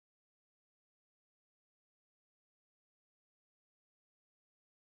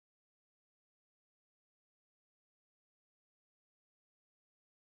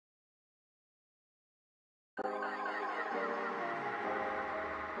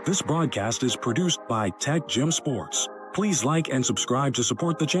This broadcast is produced by TecGym Sports. Please like and subscribe to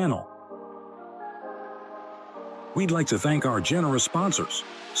support the channel. We'd like to thank our generous sponsors,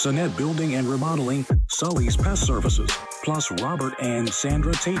 Sonet Building and Remodeling, Sully's Pest Services, plus Robert and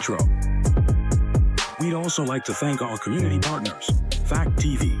Sandra TATRO. We'd also like to thank our community partners, Fact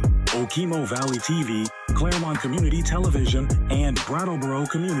TV, Okemo Valley TV, Claremont Community Television, and Brattleboro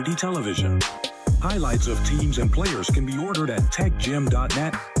Community Television. Highlights of teams and players can be ordered at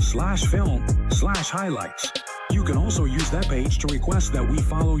techgym.net/film/highlights. You can also use that page to request that we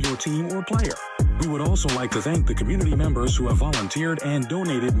follow your team or player. We would also like to thank the community members who have volunteered and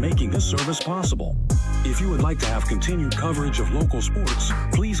donated, making this service possible. If you would like to have continued coverage of local sports,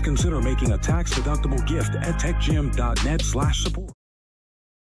 please consider making a tax-deductible gift at techgym.net/support.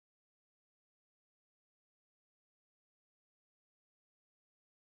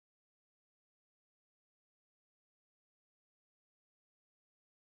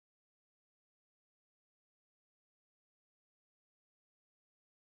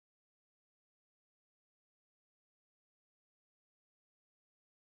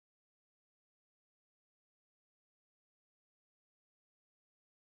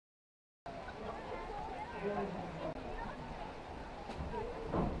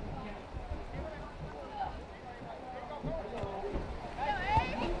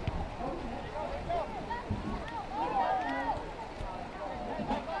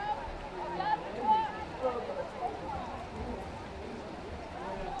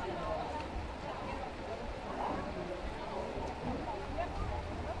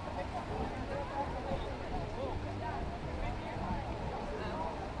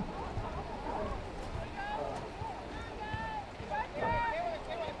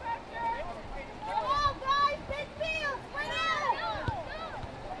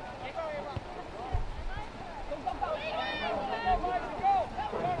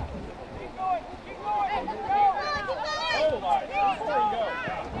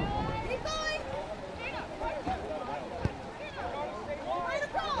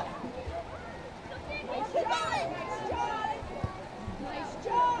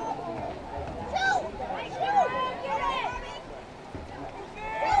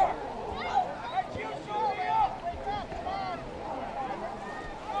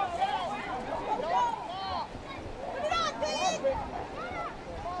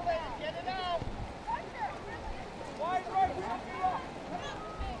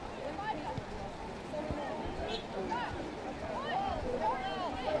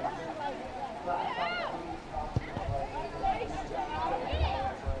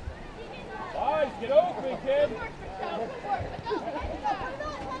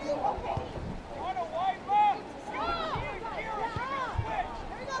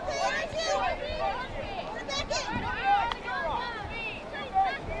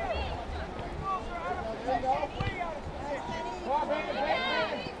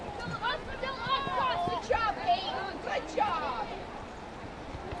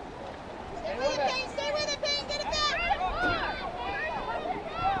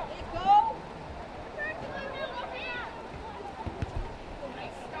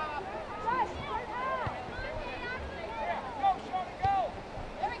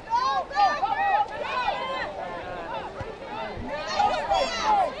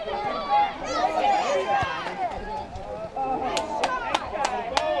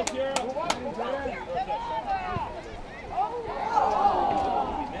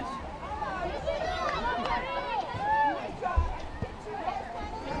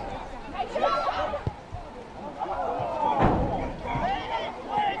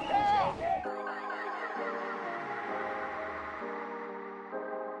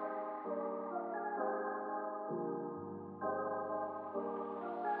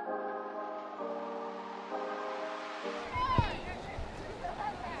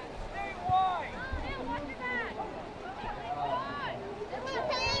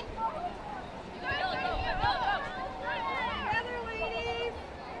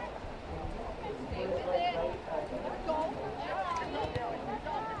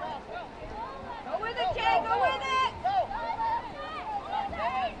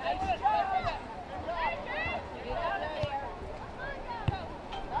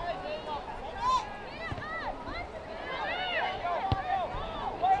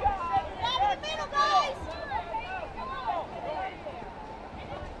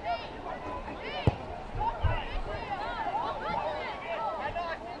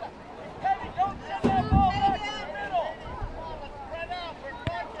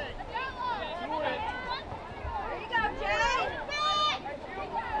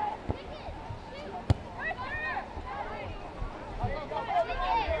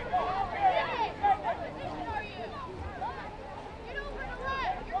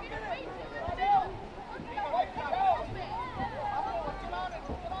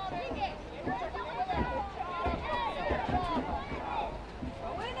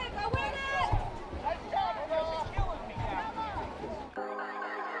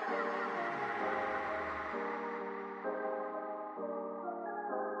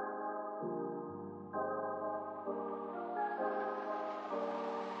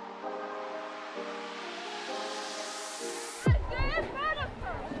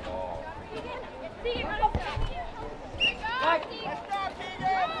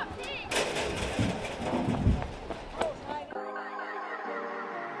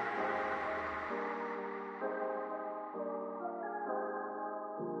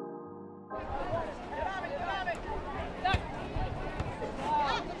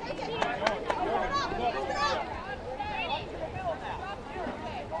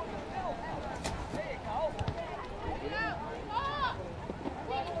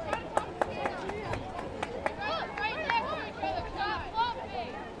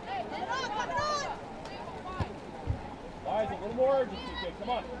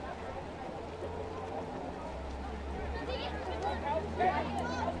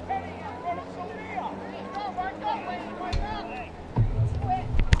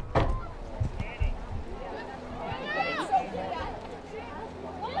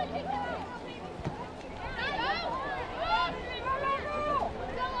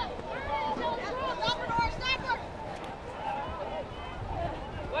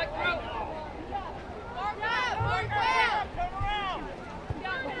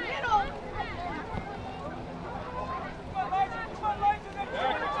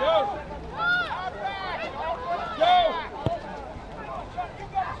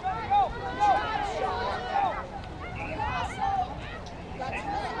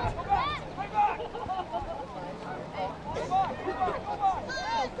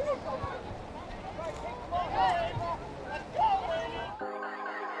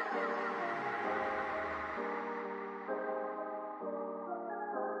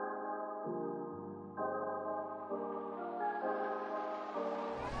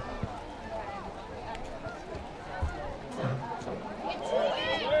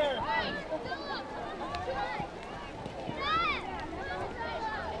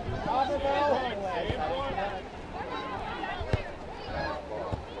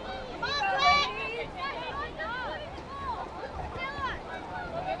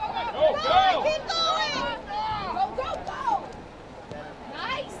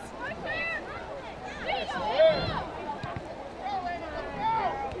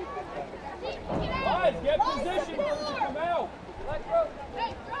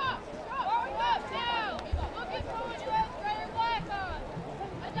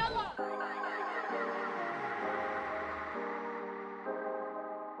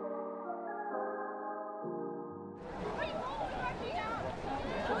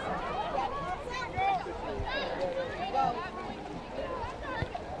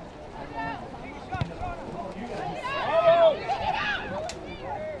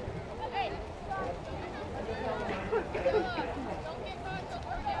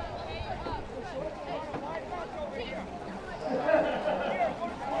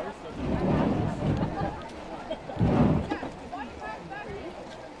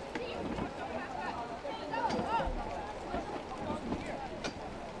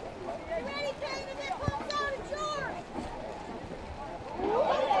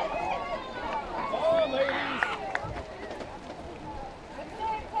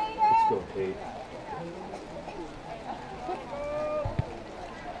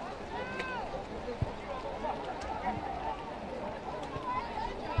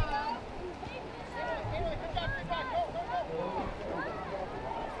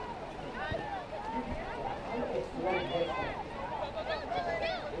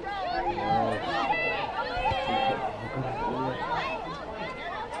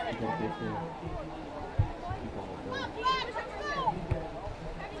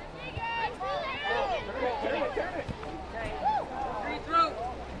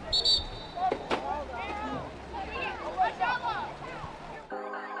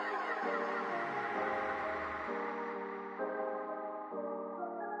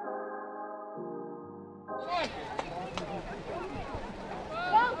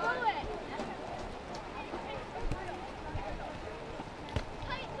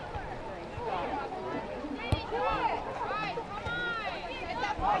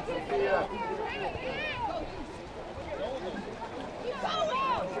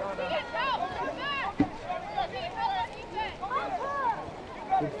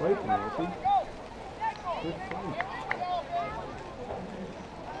 Good fight, Nancy. Good fight.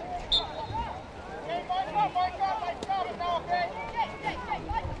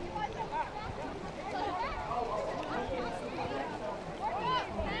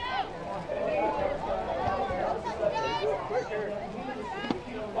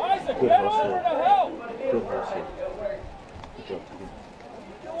 Good hustle. Good hustle. Good job, team.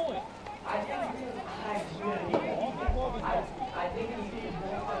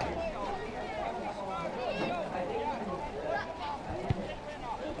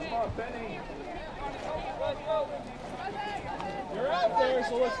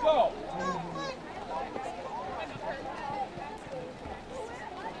 so let's go.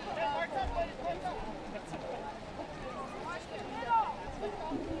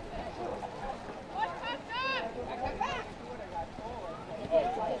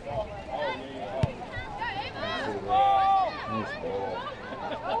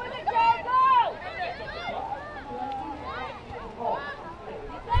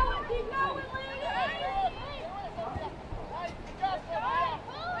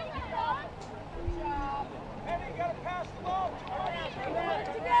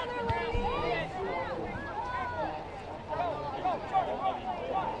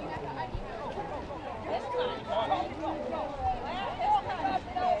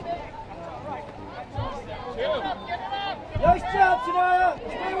 Nice job, Shania.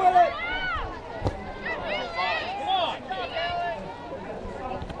 Stay with it.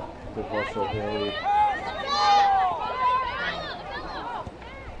 Good hustle, Haley.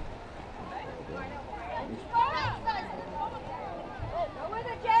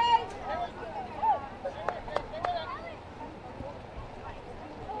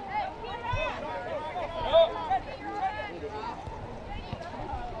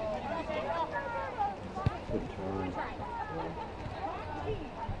 Good turn.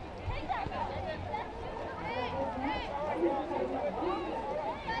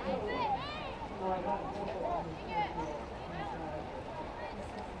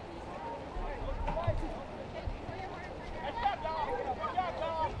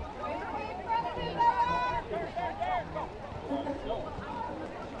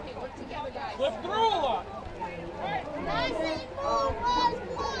 Flip through a lot.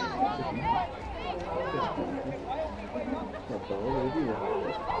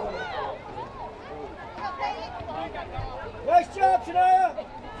 Nice job, Shania.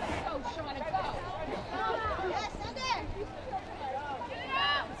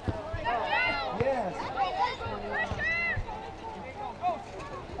 Yes.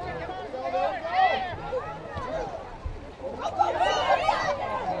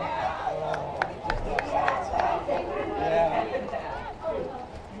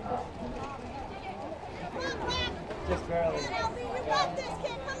 Just barely. You got this,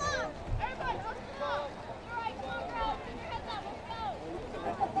 kid. Come on.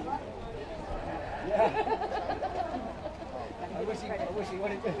 Yeah. I wish he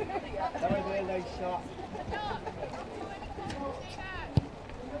would have. That would have been a nice shot.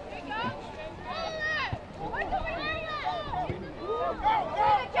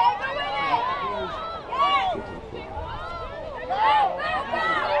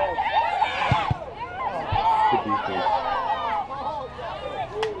 Good defense.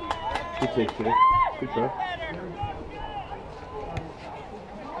 Good take, kid. Good try.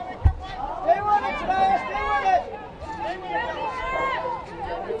 Stay with it, Shania. Stay with it.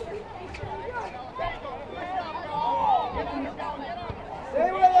 Stay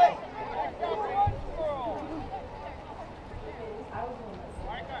with it.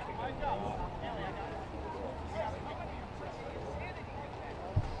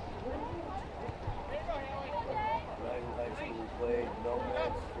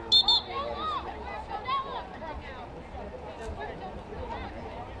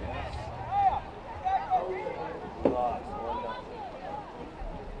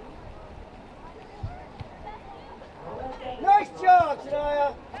 Nice job,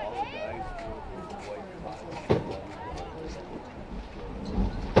 Shania.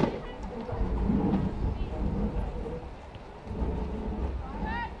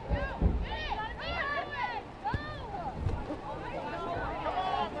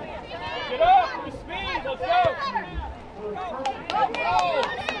 Get up with speed. Let's go.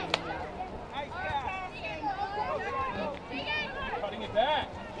 Cutting it back.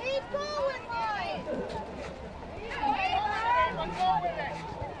 Keep going, Mike.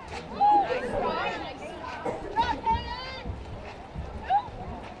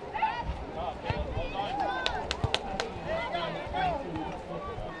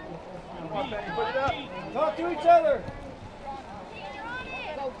 Talk to each other.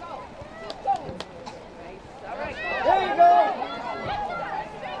 There you go.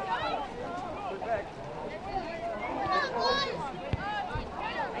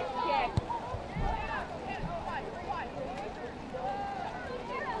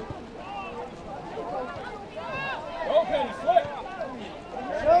 Go, Penny. Slip.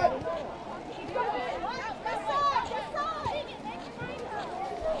 Shot.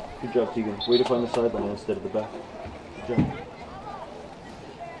 Good job, Tegan. Way to find the sideline instead of the back. Good job.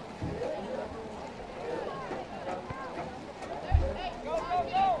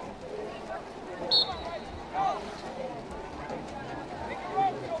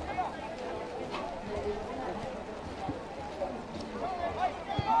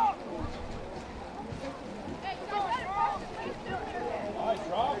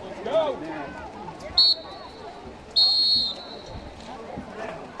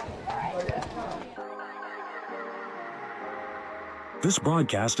 This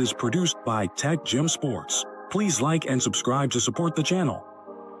broadcast is produced by TecGym Sports. Please like and subscribe to support the channel.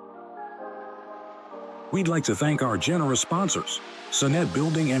 We'd like to thank our generous sponsors, SANDRA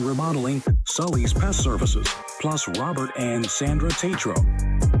Building and Remodeling, Sully's Pest Services, plus Robert and Sandra TATRO.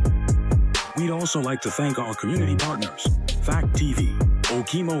 We'd also like to thank our community partners, Fact TV,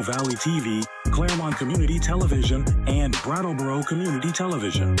 Okemo Valley TV, Claremont Community Television, and Brattleboro Community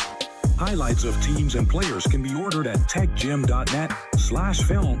Television. Highlights of teams and players can be ordered at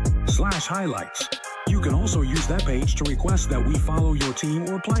techgym.net/film/highlights. You can also use that page to request that we follow your team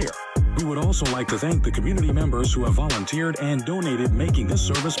or player. We would also like to thank the community members who have volunteered and donated, making this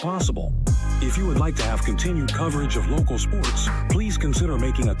service possible. If you would like to have continued coverage of local sports, please consider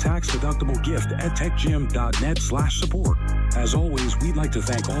making a tax-deductible gift at techgym.net/support. As always, we'd like to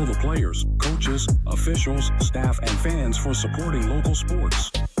thank all the players, coaches, officials, staff, and fans for supporting local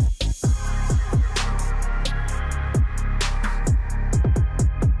sports.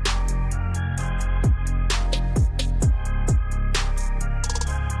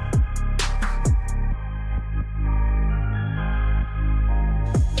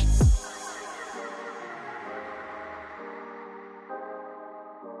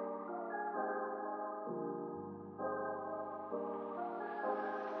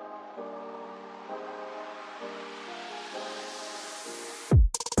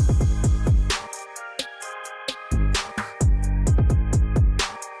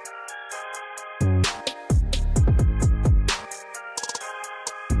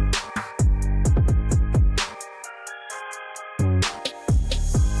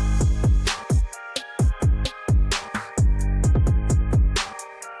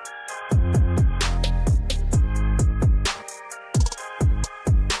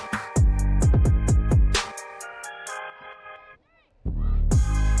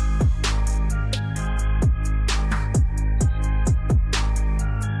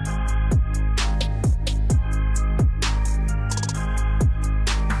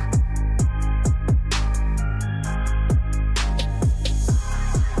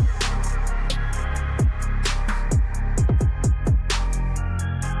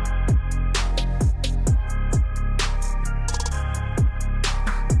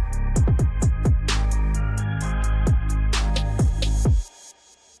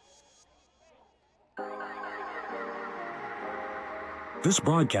 This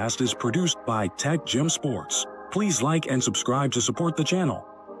broadcast is produced by TecGym Sports. Please like and subscribe to support the channel.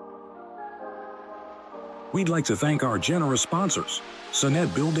 We'd like to thank our generous sponsors,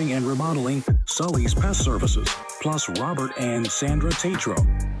 SANDRA Building and Remodeling, Sully's Pest Services, plus Robert and Sandra TATRO.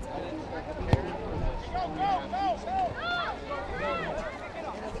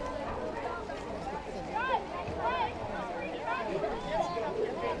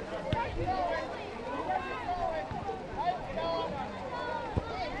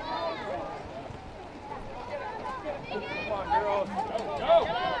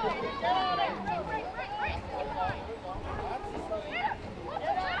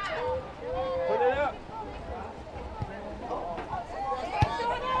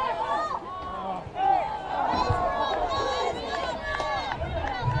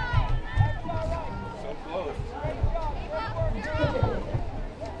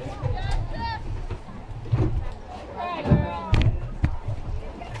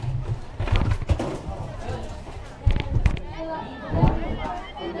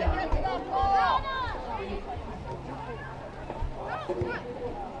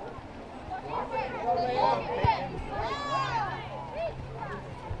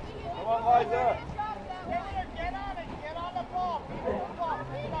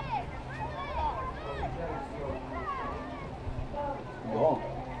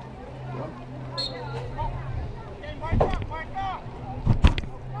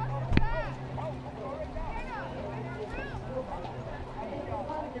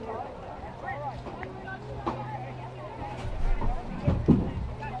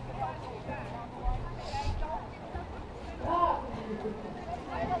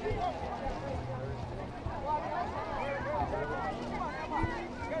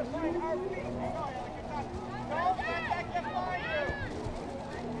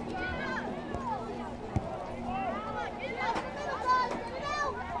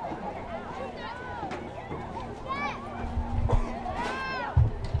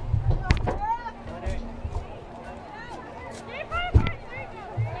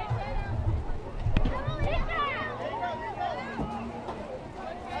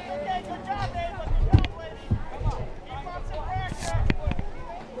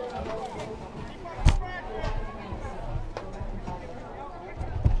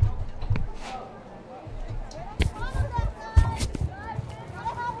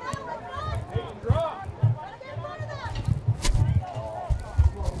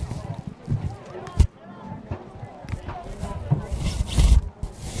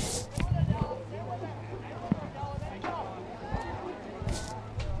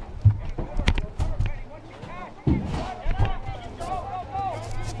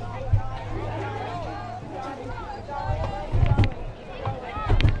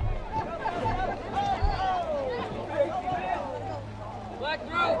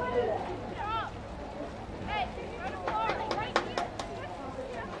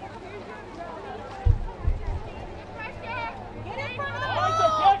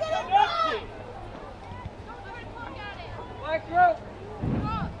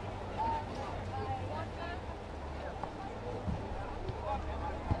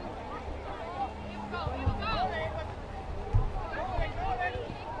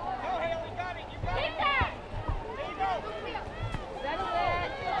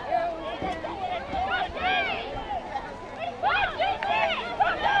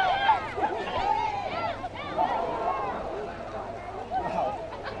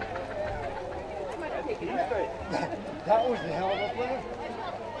 That was the hell of a play.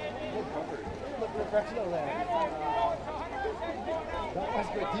 Look professional there. That was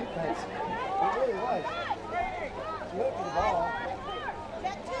good defense. It really was. She went for the ball.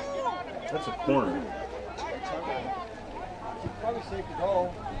 That's a corner. She probably saved the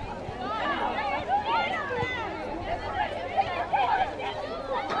goal.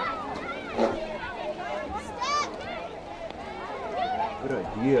 Good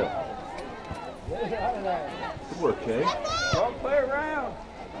idea. Get out of there. Good work, Kay. Don't play around.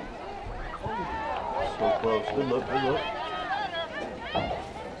 So close. Good look, good look.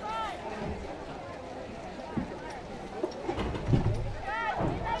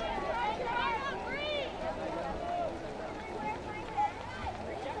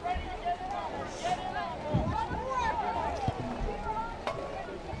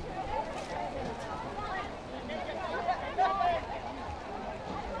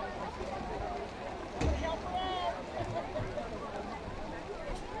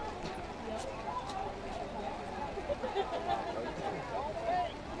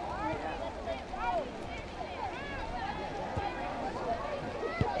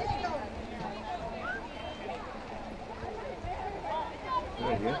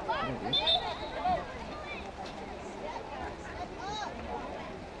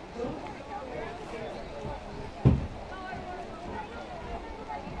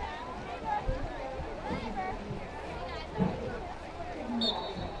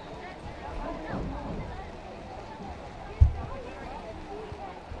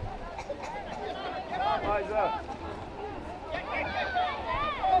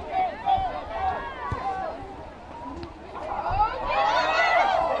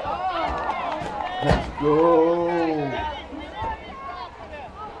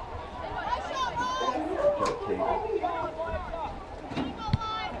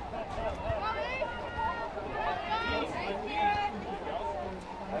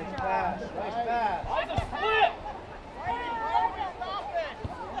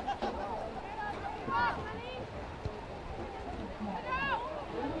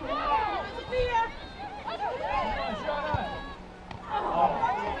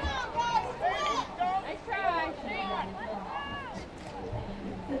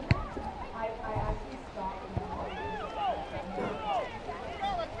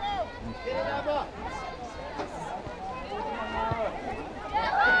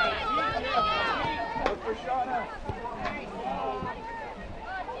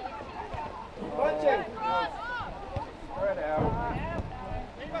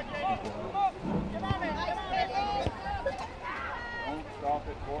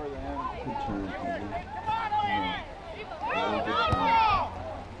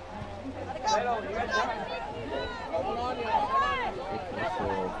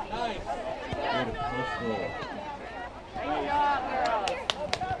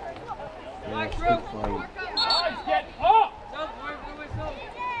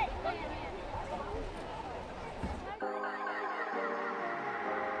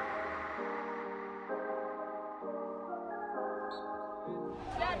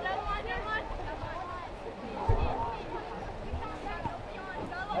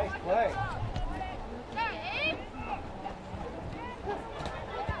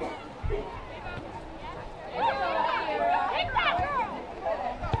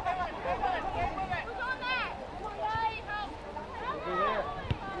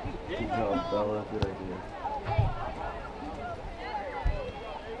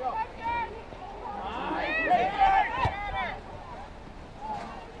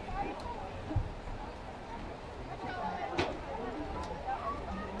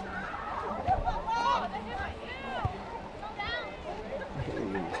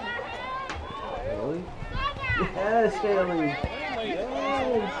 Yes, Haley.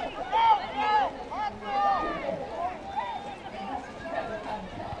 Yes.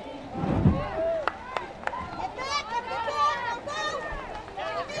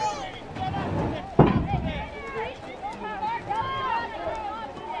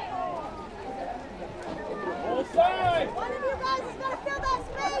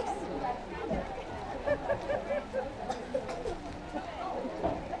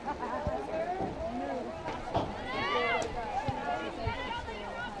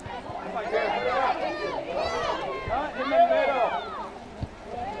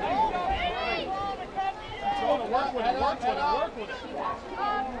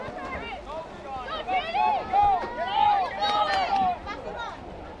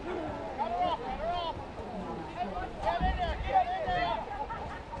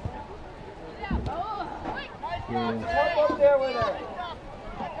 up there with her.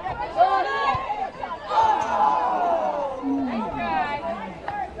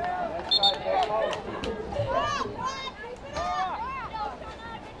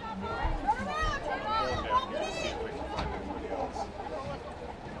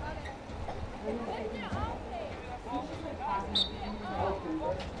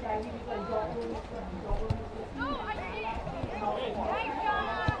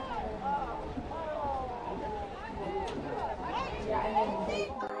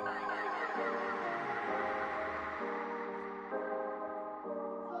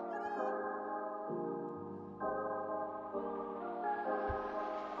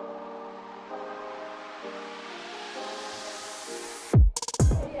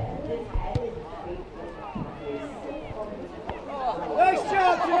 Nice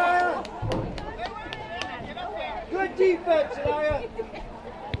job, Janaya! Good defense, Janaya!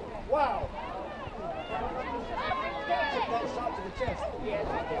 Wow! Took that shot to the chest. Yeah.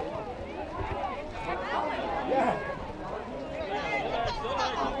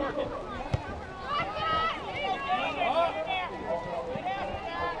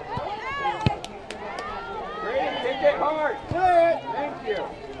 Brady, take it hard. Thank you.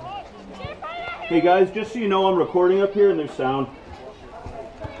 Hey guys, just so you know, I'm recording up here and there's sound.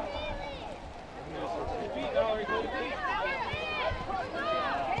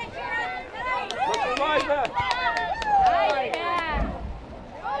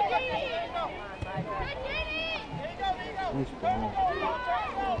 Nice ball.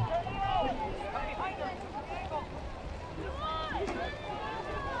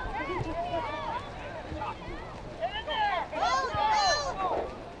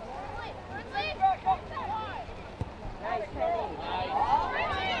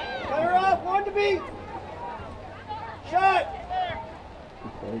 Cut her off, one to beat! Shot!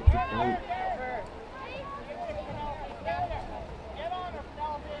 Good fight.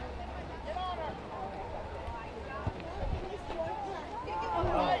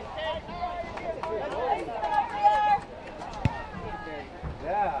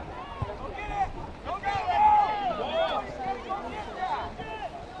 Yeah.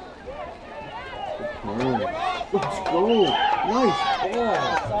 Let's go. Nice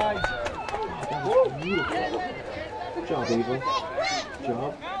ball. That was beautiful. Good job, Ava. Good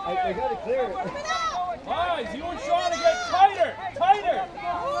job. I gotta clear it. Guys, you and Sean to get tighter. Tighter.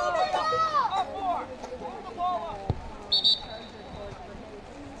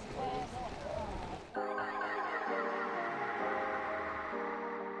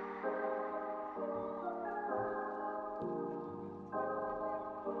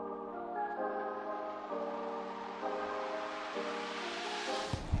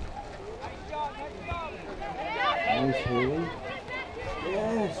 Nice, Haley.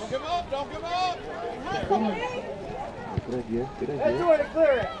 Yes. Don't give up. Don't give up. Good idea. Good That's the idea. way to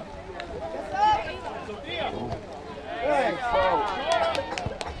clear it. Sophia. Thanks.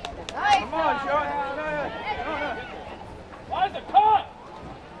 Come on, Sean. Liza, cut.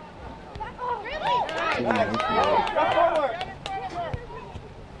 Nice. Go forward.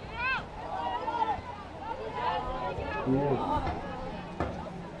 Yes.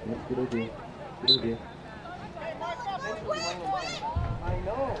 That's good idea. Good idea. I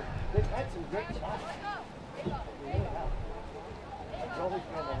know. They've had some great shots. It's always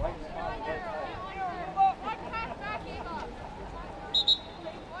been the right spot, the right time.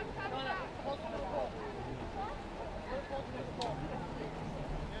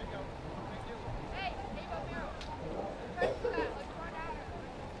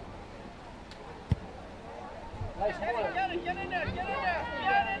 Nice corner. Get in there. Get in there.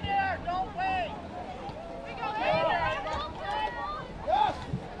 Get in there. Don't wait.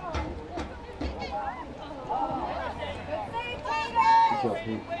 Good job,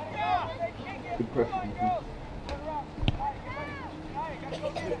 Pete. Good pressure defense.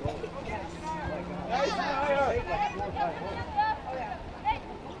 Nice, Naya.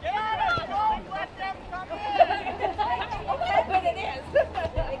 Get on it. Don't let them come in. That's what it is. It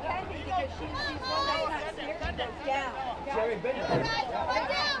can be because she's one that's not here, she goes down. Jerry Bennett. We're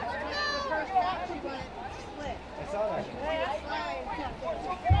down, the first shot she went split. I saw that.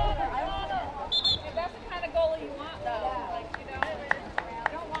 If that's the kind of goalie you want, though, like, you know, you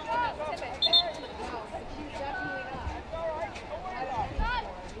don't want one that's timid. She's definitely not.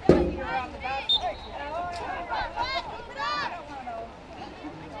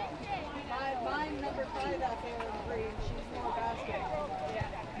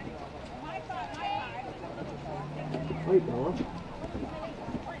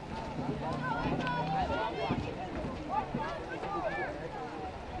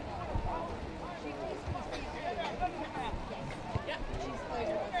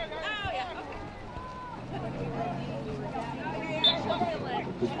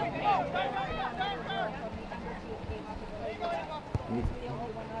 Good idea.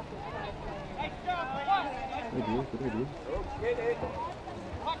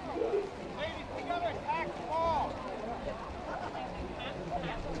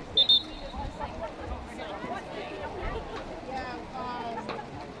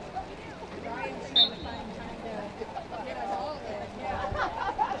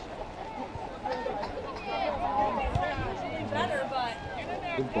 Better, but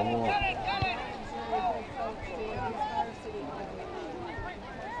Good ball.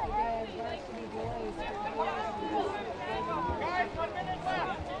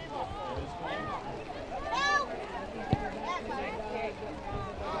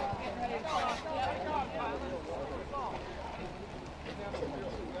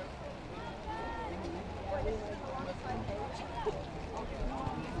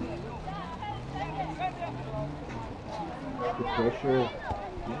 Good pressure.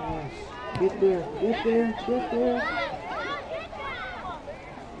 Yes. Get there. Get there. Get there.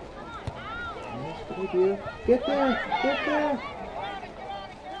 Yes, good idea. Get there. Get there.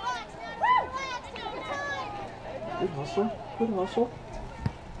 Good hustle. Good hustle.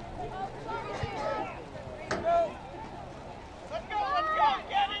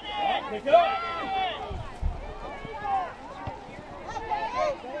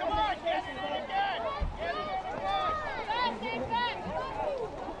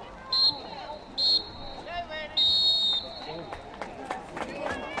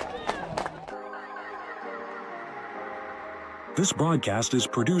 This broadcast is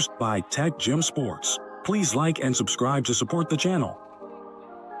produced by TecGym Sports. Please like and subscribe to support the channel.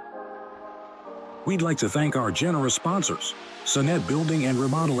 We'd like to thank our generous sponsors, SANDRA Building and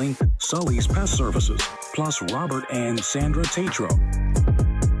Remodeling, Sully's Pest Services, plus Robert and Sandra TATRO.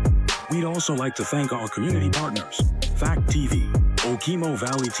 We'd also like to thank our community partners, Fact TV, Okemo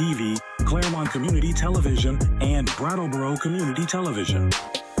Valley TV, Claremont Community Television, and Brattleboro Community Television.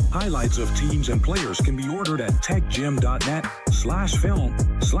 Highlights of teams and players can be ordered at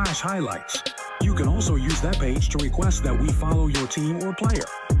techgym.net/film/highlights. You can also use that page to request that we follow your team or player.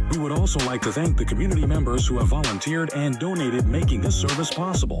 We would also like to thank the community members who have volunteered and donated, making this service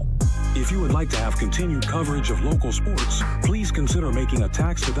possible. If you would like to have continued coverage of local sports, please consider making a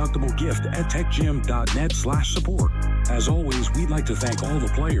tax-deductible gift at techgym.net/support. As always, we'd like to thank all the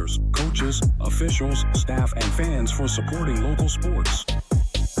players, coaches, officials, staff, and fans for supporting local sports.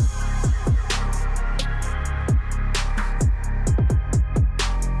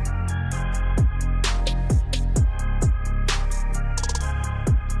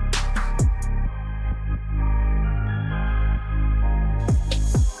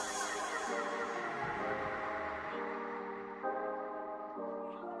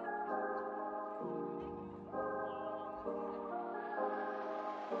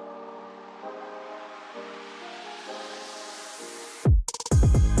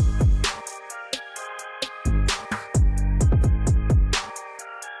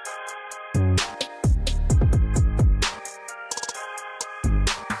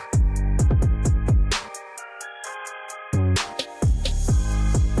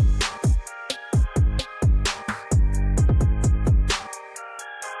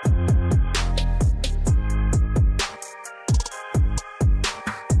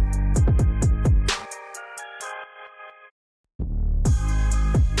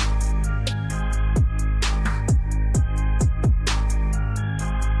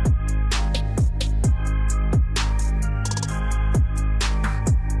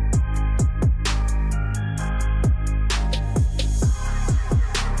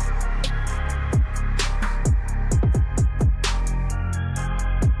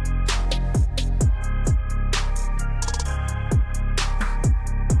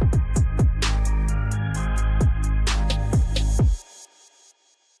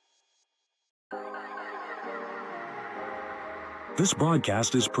 This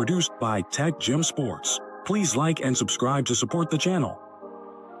broadcast is produced by TecGym Sports. Please like and subscribe to support the channel.